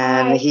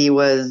 and he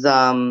was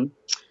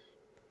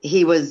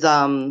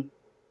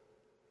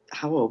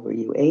how old were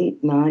you?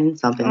 8, 9,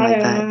 something like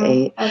that.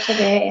 8. I was like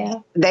 8, yeah.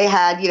 They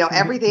had,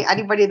 everything,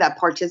 anybody that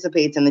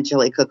participates in the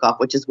chili cook-off,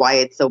 which is why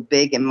it's so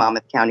big in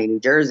Monmouth County, New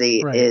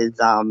Jersey, is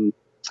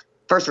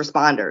first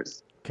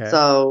responders. Okay.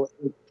 So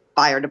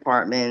fire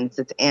departments,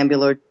 it's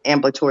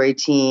ambulatory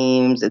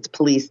teams, it's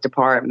police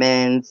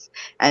departments,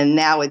 and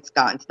now it's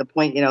gotten to the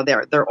point,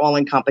 they're all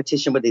in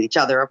competition with each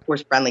other, of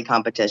course, friendly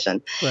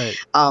competition. Right.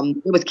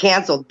 It was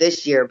canceled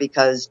this year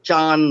because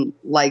John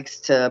likes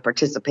to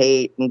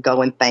participate and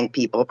go and thank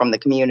people from the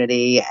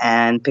community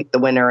and pick the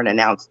winner and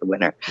announce the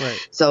winner.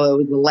 Right. So it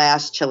was the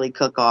last chili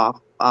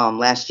cook-off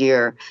last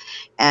year,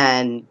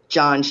 and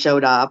John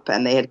showed up,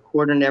 and they had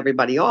cordoned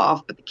everybody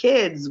off, but the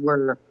kids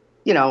were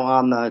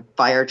on the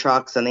fire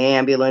trucks and the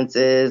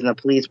ambulances, and the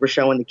police were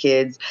showing the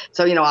kids.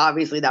 So,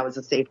 obviously that was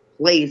a safe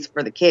place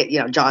for the kid,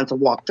 John to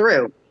walk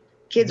through.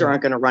 Kids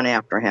aren't going to run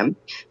after him.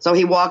 So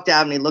he walked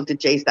out and he looked at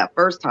Jace that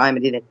first time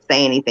and he didn't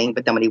say anything.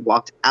 But then when he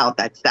walked out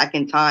that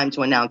second time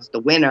to announce the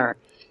winner,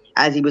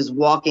 as he was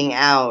walking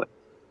out,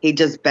 he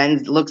just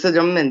looks at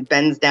him and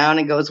bends down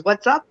and goes,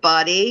 "What's up,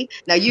 buddy?"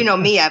 Now,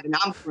 me, Evan,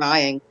 I'm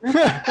crying.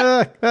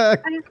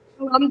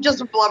 I'm just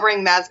a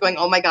blubbering mess going,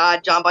 "Oh my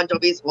God, John Bon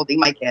Jovi's holding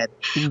my kid."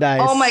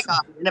 Nice. Oh my God.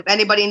 And if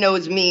anybody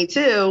knows me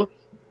too,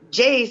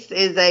 Jace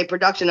is a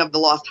production of The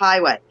Lost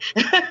Highway.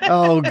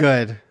 Oh,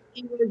 good.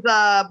 He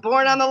was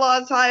born on The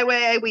Lost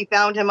Highway. We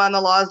found him on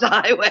The Lost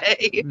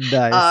Highway.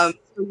 Nice.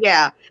 So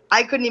yeah,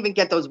 I couldn't even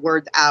get those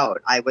words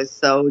out. I was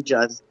so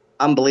just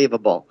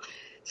unbelievable.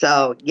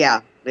 So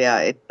yeah,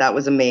 that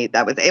was amazing.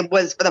 It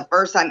was for the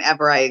first time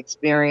ever I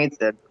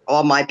experienced it.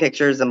 All my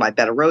pictures and my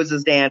Bed of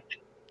Roses dance.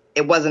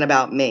 It wasn't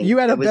about me. You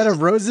had a Bed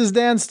of Roses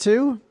dance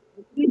too?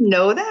 You didn't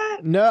know that?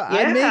 No,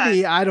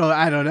 Yeah. I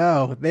don't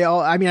know. They all.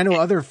 I mean, I know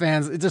other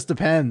fans. It just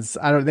depends.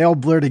 They all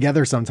blur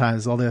together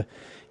sometimes.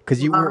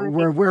 Because we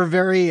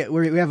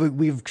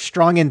have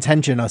strong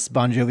intention, us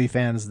Bon Jovi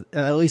fans,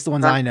 at least the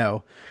ones I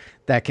know,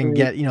 that can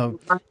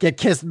get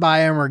kissed by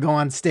him or go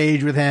on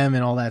stage with him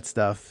and all that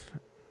stuff.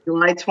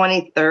 July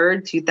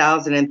 23rd,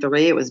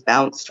 2003. It was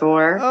Bounce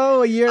Tour.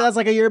 Oh, a year. That's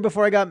like a year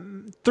before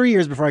 3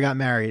 years before I got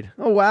married.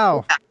 Oh,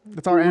 wow.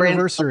 That's our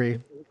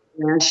anniversary.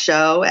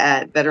 Show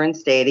at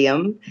Veterans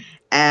Stadium,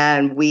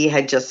 and we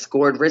had just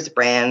scored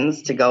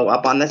wristbands to go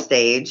up on the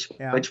stage,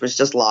 which was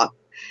just locked.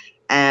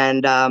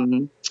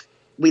 And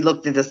we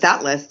looked at the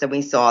set list and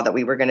we saw that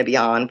we were going to be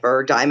on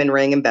for Diamond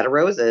Ring and Bed of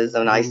Roses.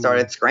 And I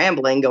started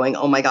scrambling, going,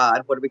 "Oh my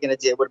God, what are we going to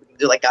do? What are we going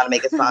to do? Like, got to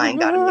make a sign,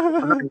 got to make a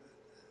sign."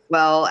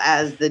 Well,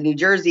 as the New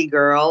Jersey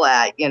girl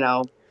at,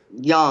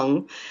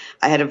 young,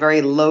 I had a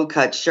very low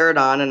cut shirt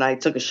on and I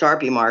took a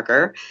Sharpie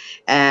marker.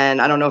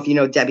 And I don't know if you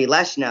know Debbie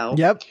Leschno.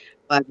 Yep.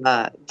 But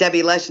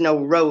Debbie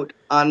Leschno wrote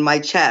on my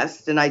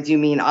chest, and I do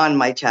mean on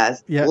my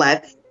chest,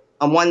 "Let's"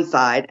 on one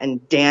side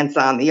and "dance"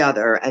 on the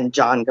other. And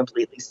John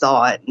completely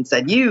saw it and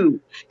said,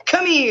 "You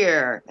come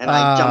here." And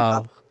I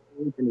jumped up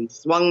and he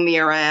swung me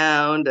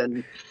around.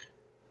 And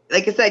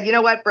like I said, you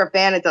know what? For a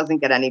fan, it doesn't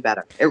get any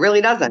better. It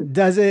really doesn't.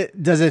 Does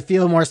it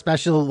feel more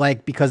special,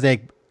 like, because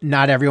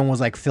not everyone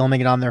was like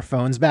filming it on their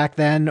phones back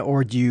then?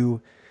 Or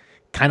do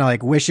kind of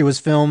like wish it was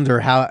filmed, or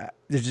how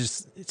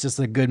it's just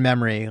a good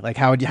memory? Like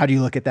how do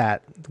you look at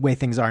that, the way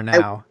things are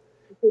now?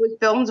 It was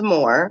filmed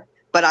more,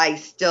 but I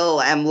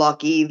still am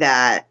lucky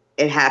that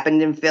it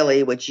happened in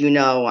Philly, which,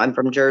 I'm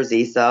from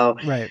Jersey. So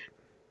right.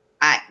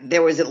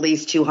 There was at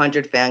least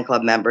 200 fan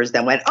club members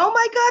that went, "Oh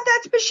my God,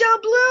 that's Michelle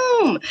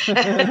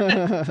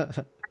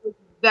Bloom."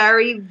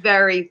 Very,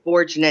 very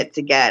fortunate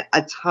to get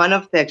a ton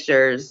of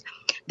pictures.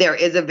 There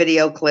is a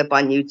video clip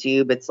on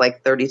YouTube. It's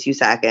like 32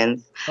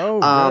 seconds. Oh,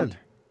 good.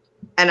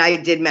 And I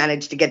did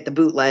manage to get the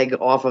bootleg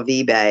off of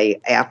eBay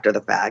after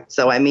the fact.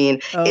 So, I mean,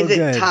 is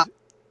it top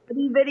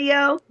quality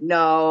video?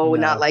 No,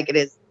 not like it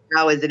is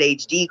now. Is it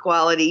HD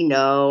quality?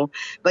 No.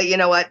 But you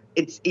know what?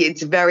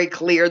 It's very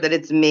clear that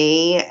it's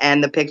me,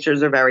 and the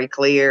pictures are very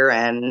clear.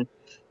 And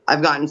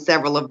I've gotten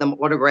several of them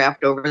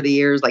autographed over the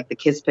years, like the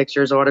Kiss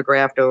pictures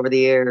autographed over the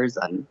years.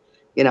 And,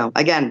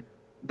 again,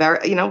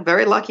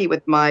 very lucky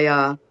with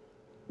my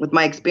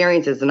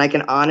experiences. And I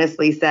can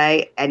honestly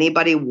say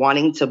anybody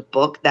wanting to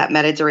book that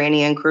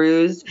Mediterranean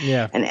cruise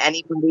and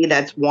anybody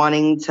that's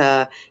wanting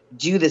to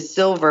do the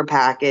silver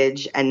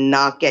package and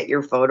not get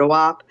your photo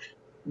op,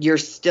 you're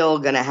still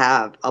going to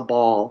have a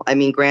ball. I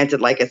mean,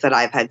 granted, like I said,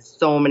 I've had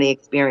so many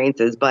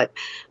experiences, but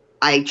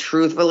I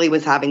truthfully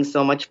was having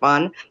so much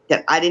fun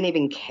that I didn't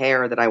even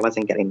care that I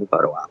wasn't getting the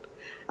photo op.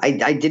 I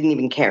didn't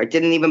even care. It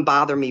didn't even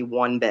bother me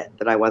one bit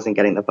that I wasn't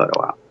getting the photo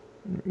op.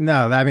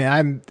 No, I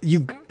mean,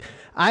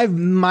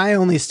 my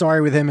only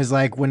story with him is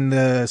like when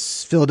the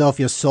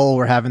Philadelphia Soul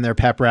were having their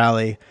pep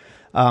rally.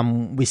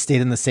 We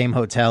stayed in the same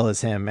hotel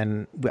as him,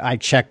 and I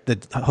checked the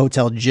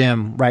hotel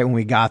gym right when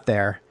we got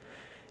there,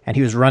 and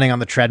he was running on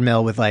the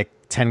treadmill with like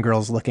 10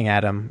 girls looking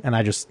at him, and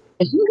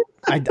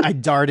I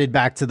darted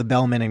back to the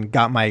bellman and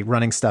got my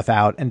running stuff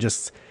out and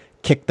just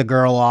kicked the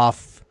girl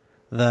off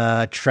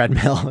the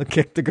treadmill,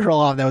 kicked the girl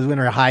off that was in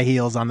her high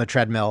heels on the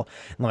treadmill.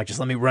 And I'm like, just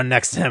let me run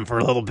next to him for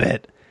a little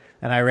bit.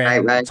 And I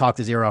ran, talked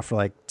his ear off for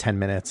like 10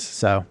 minutes.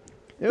 So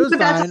it was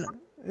fine.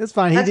 It was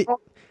fine.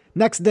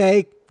 Next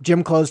day,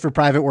 gym closed for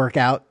private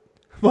workout,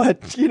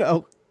 but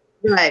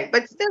Right.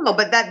 But still,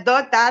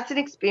 that's an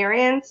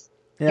experience.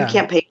 You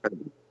can't pay for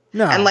them.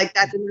 No. And like,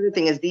 that's another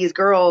thing is these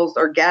girls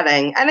are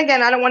getting, and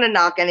again, I don't want to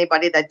knock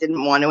anybody that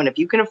didn't want to. And if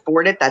you can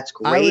afford it, that's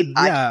great.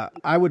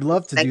 I would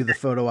love to do the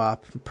photo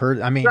op.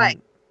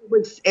 Right.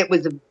 It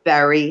was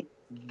very,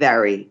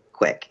 very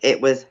quick.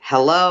 It was,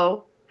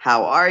 hello,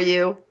 how are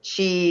you?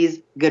 Cheese,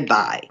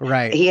 goodbye.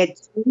 Right. He had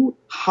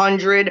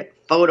 200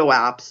 photo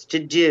ops to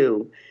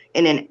do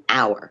in an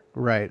hour.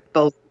 Right.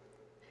 Both.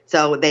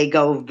 So they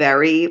go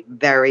very,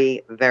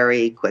 very,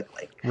 very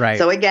quickly. Right.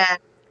 So again,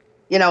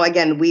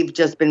 we've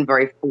just been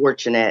very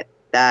fortunate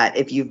that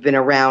if you've been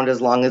around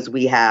as long as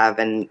we have,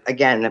 and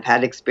again, have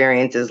had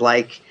experiences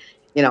like,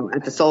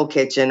 at the Soul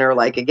Kitchen, or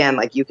like, again,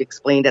 like you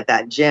explained at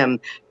that gym,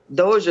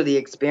 those are the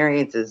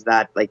experiences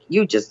that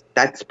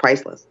that's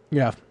priceless.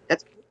 Yeah.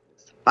 That's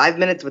 5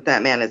 minutes with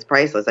that man is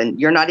priceless. And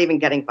you're not even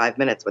getting 5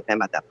 minutes with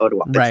him at that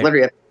photo op. It's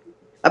literally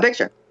a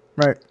picture.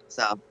 Right.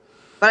 So,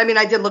 but I mean,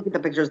 I did look at the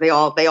pictures.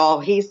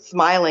 He's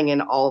smiling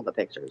in all the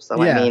pictures.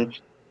 So, I mean,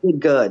 he did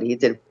good. He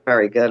did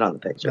very good on the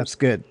pictures. That's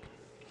good.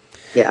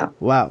 Yeah.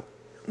 Wow.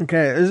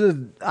 Okay.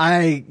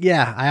 I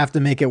have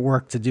to make it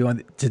work to do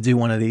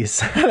one of these.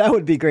 That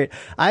would be great.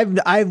 I've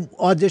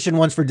auditioned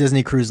once for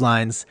Disney Cruise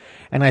Lines,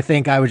 and I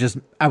think I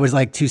was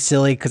like too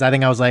silly because I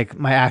think I was like,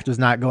 my act was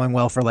not going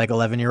well for like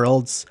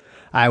 11-year-olds.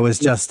 I was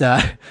just,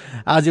 I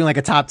was doing like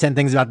a top 10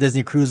 things about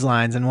Disney Cruise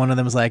Lines. And one of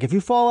them was like, if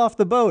you fall off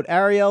the boat,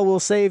 Ariel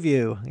will save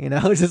you.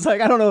 It's just like,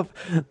 I don't know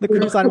if the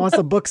cruise line wants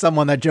to book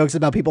someone that jokes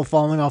about people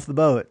falling off the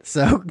boat.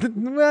 So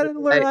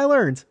I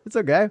learned. It's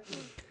okay.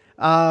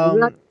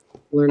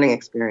 Learning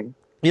experience.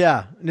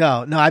 Yeah,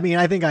 no. I mean,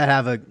 I think I'd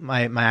have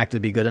my act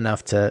would be good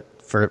enough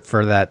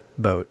for that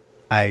boat.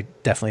 I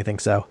definitely think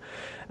so.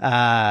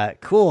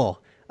 Cool.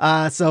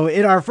 So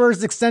in our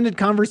first extended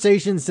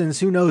conversation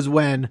since who knows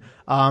when,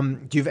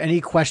 do you have any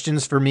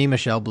questions for me,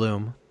 Michelle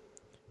Bloom?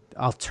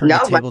 I'll turn the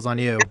tables on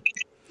you.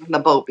 On the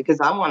boat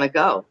because I want to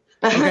go.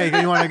 Okay,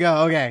 you want to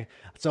go? Okay.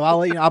 So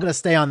I'm going to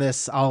stay on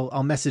this.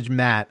 I'll message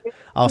Matt.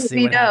 I'll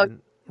see what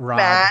happens.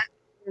 Rob.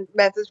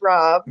 Message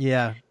Rob.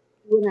 Yeah.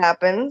 What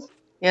happens?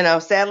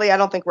 Sadly, I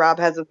don't think Rob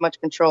has as much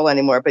control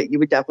anymore, but you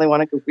would definitely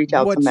want to reach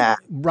out to Matt.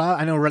 Rob,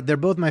 I know they're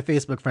both my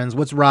Facebook friends.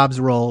 What's Rob's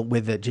role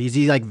with it? Is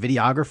he like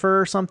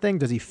videographer or something?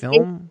 Does he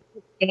film?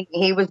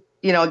 He was,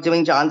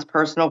 doing John's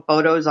personal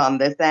photos on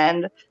this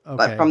end. Okay.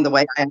 But from the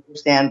way I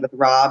understand with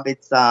Rob,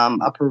 it's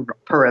a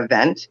per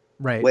event,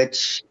 right?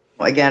 Which,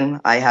 again,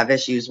 I have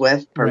issues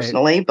with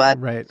personally, but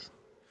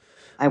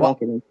I won't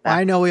get into that.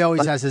 I know he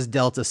always has his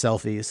Delta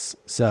selfies,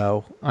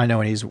 so I know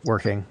when he's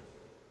working.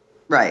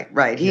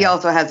 Right. He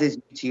also has his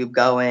YouTube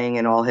going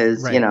and all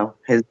his,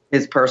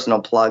 his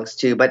personal plugs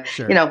too. But,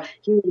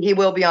 he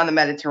will be on the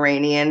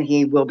Mediterranean.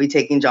 He will be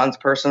taking John's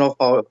personal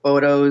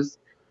photos.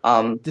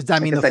 Does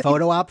that mean the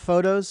photo op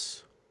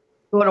photos?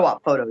 Photo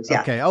op photos,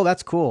 yeah. Okay. Oh,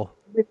 that's cool.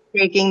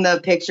 Taking the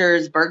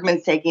pictures.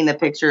 Bergman's taking the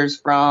pictures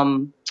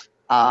from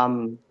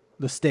the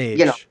stage.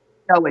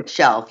 Show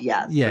itself,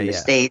 yes. Yeah, The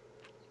stage.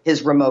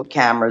 his remote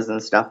cameras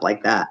and stuff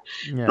like that.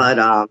 Yeah.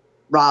 But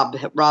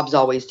Rob's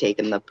always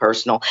taken the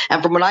personal.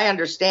 And from what I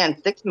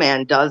understand, Six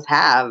Man does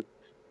have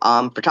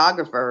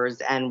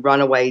photographers, and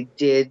Runaway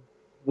did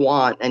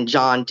want, and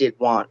John did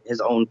want his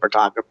own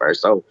photographer.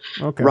 So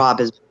Rob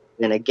has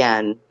been,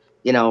 again,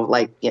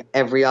 like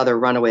every other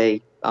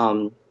Runaway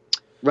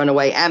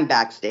and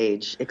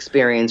backstage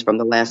experience from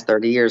the last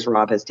 30 years,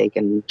 Rob has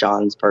taken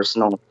John's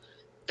personal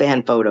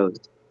fan photos.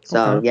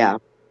 So yeah,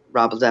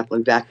 Rob will definitely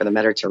be back for the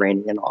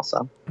Mediterranean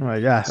also. Oh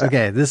yeah. So.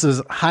 Okay. This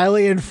is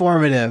highly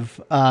informative.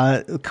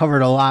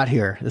 Covered a lot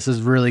here. This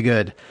is really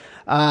good.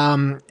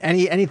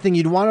 Anything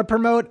you'd want to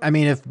promote? I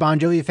mean, if Bon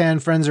Jovi fan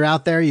friends are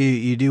out there,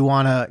 you do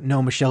want to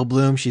know Michelle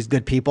Bloom. She's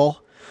good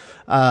people.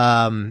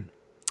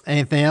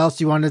 Anything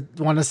else you want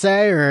to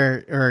say,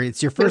 or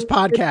it's your first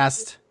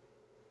podcast?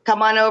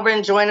 Come on over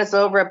and join us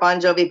over at Bon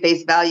Jovi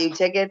Face Value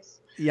Tickets.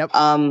 Yep.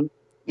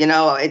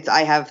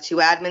 I have two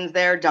admins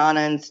there,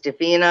 Donna and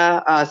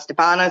Stefana.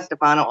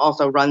 Stefana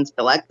also runs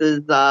Phil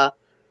X's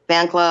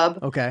fan club.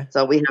 Okay.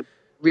 So we have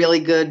really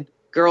good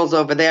girls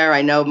over there.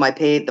 I know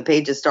the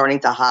page is starting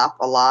to hop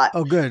a lot.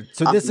 Oh, good.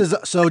 So this is,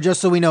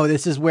 just so we know,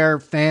 this is where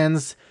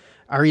fans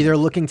are either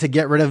looking to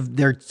get rid of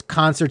their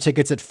concert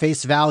tickets at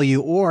face value,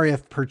 or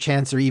if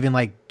perchance are even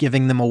like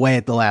giving them away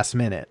at the last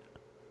minute.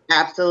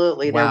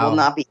 Absolutely. Wow. There will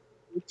not be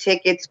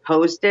tickets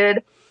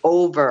posted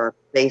over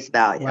face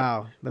value.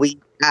 Wow. We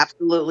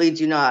absolutely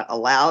do not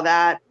allow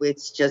that.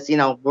 It's just,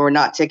 we're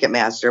not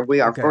Ticketmaster.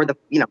 We are for the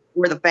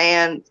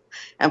fans,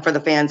 and for the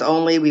fans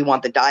only. We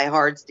want the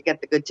diehards to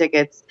get the good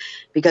tickets,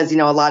 because, a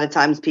lot of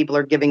times people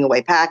are giving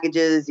away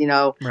packages,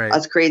 right.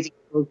 Us crazy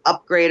people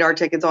upgrade our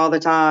tickets all the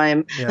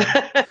time.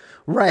 Yeah.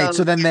 Right.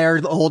 So then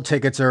the old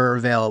tickets are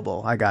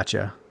available. I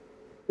gotcha.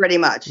 Pretty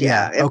much.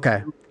 Yeah.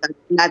 Okay.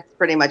 That's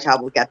pretty much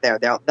how we'll get there.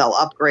 They'll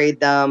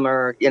upgrade them,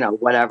 or,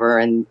 whatever.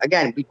 And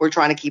again, we're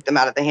trying to keep them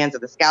out of the hands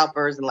of the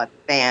scalpers and let the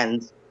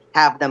fans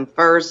have them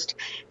first.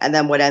 And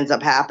then what ends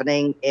up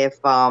happening,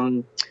 if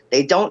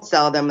they don't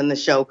sell them and the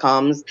show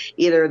comes,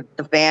 either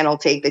the fan will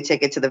take the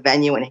ticket to the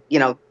venue, and,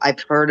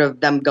 I've heard of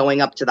them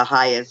going up to the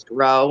highest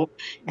row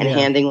and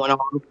handing one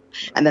off,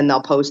 and then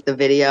they'll post the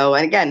video.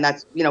 And again,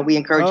 that's, we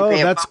encourage you to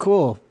pay. Oh, that's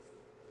cool.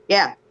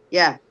 Yeah.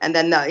 Yeah. And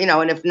then,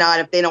 and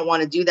if they don't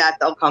want to do that,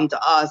 they'll come to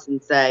us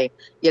and say,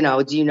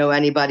 do you know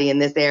anybody in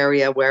this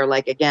area where,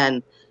 like,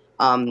 again,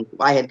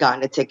 I had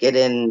gotten a ticket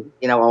in,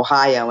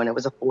 Ohio, and it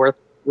was a 4th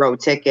row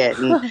ticket.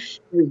 And there's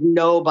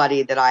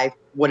nobody that I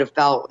would have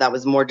felt that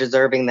was more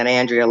deserving than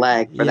Andrea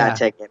Legg for that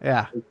ticket.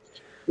 Yeah.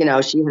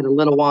 She had a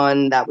little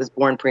one that was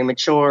born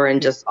premature,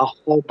 and just a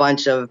whole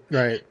bunch of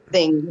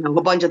things, a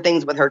whole bunch of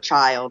things with her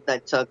child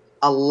that took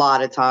a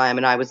lot of time.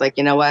 And I was like,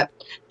 you know what,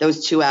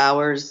 those 2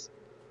 hours,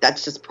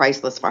 that's just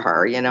priceless for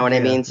her. You know what I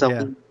mean? So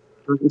we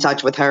were in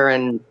touch with her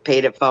and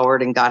paid it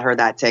forward and got her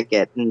that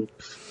ticket. And,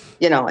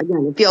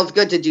 again, it feels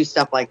good to do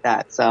stuff like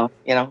that. So,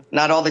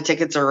 not all the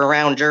tickets are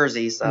around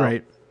Jersey. So,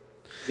 right.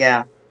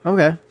 Yeah.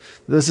 Okay.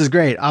 This is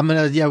great. we're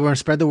going to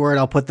spread the word.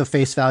 I'll put the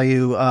face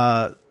value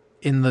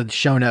in the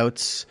show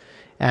notes,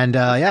 and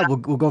we'll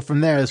go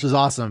from there. This was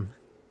awesome.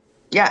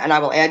 Yeah. And I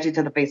will add you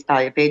to the face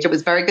value page. It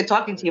was very good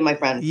talking to you, my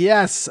friend.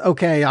 Yes.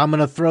 Okay. I'm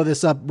going to throw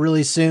this up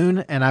really soon,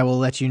 and I will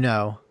let you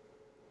know.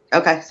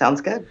 Okay,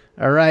 sounds good.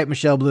 All right,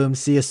 Michelle Bloom.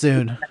 See you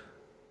soon.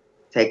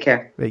 Take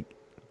care. Bye.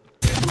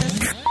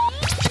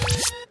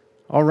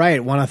 All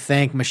right, want to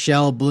thank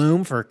Michelle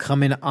Bloom for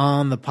coming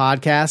on the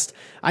podcast.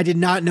 I did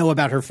not know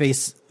about her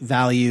face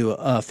value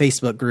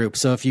Facebook group.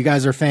 So if you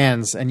guys are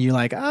fans and you're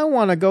like, I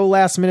want to go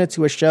last minute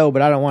to a show,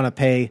 but I don't want to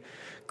pay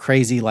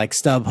crazy like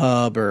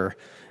StubHub or,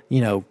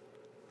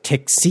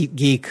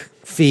 SeatGeek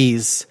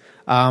fees.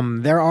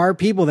 There are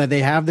people that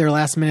they have their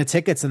last minute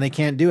tickets and they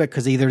can't do it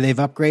because either they've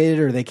upgraded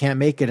or they can't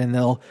make it, and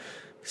they'll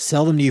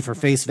sell them to you for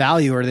face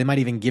value, or they might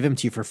even give them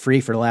to you for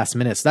free for the last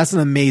minute. So that's an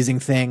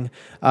amazing thing.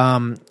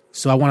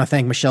 So I want to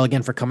thank Michelle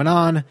again for coming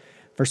on.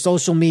 For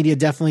social media,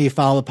 definitely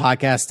follow the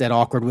podcast at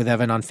Awkward with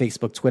Evan on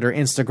Facebook, Twitter,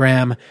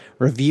 Instagram.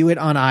 Review it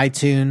on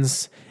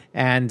iTunes.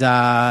 And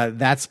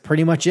that's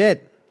pretty much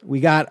it.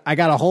 I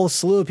got a whole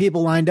slew of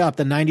people lined up.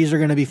 The 90s are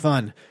going to be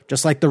fun,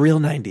 just like the real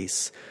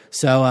 90s.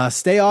 So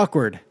stay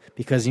awkward,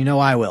 because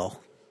I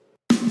will.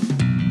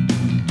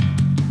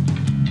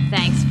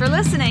 Thanks for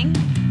listening.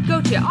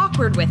 Go to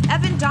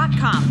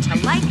awkwardwithevan.com to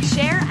like,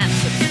 share, and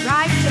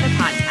subscribe to the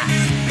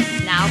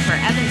podcast. Now for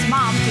Evan's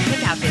mom to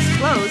pick out his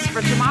clothes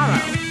for tomorrow.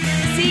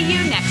 See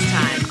you next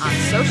time on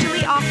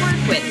Socially Awkward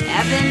with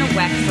Evan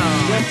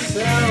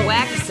Wecksell.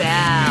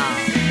 Wecksell.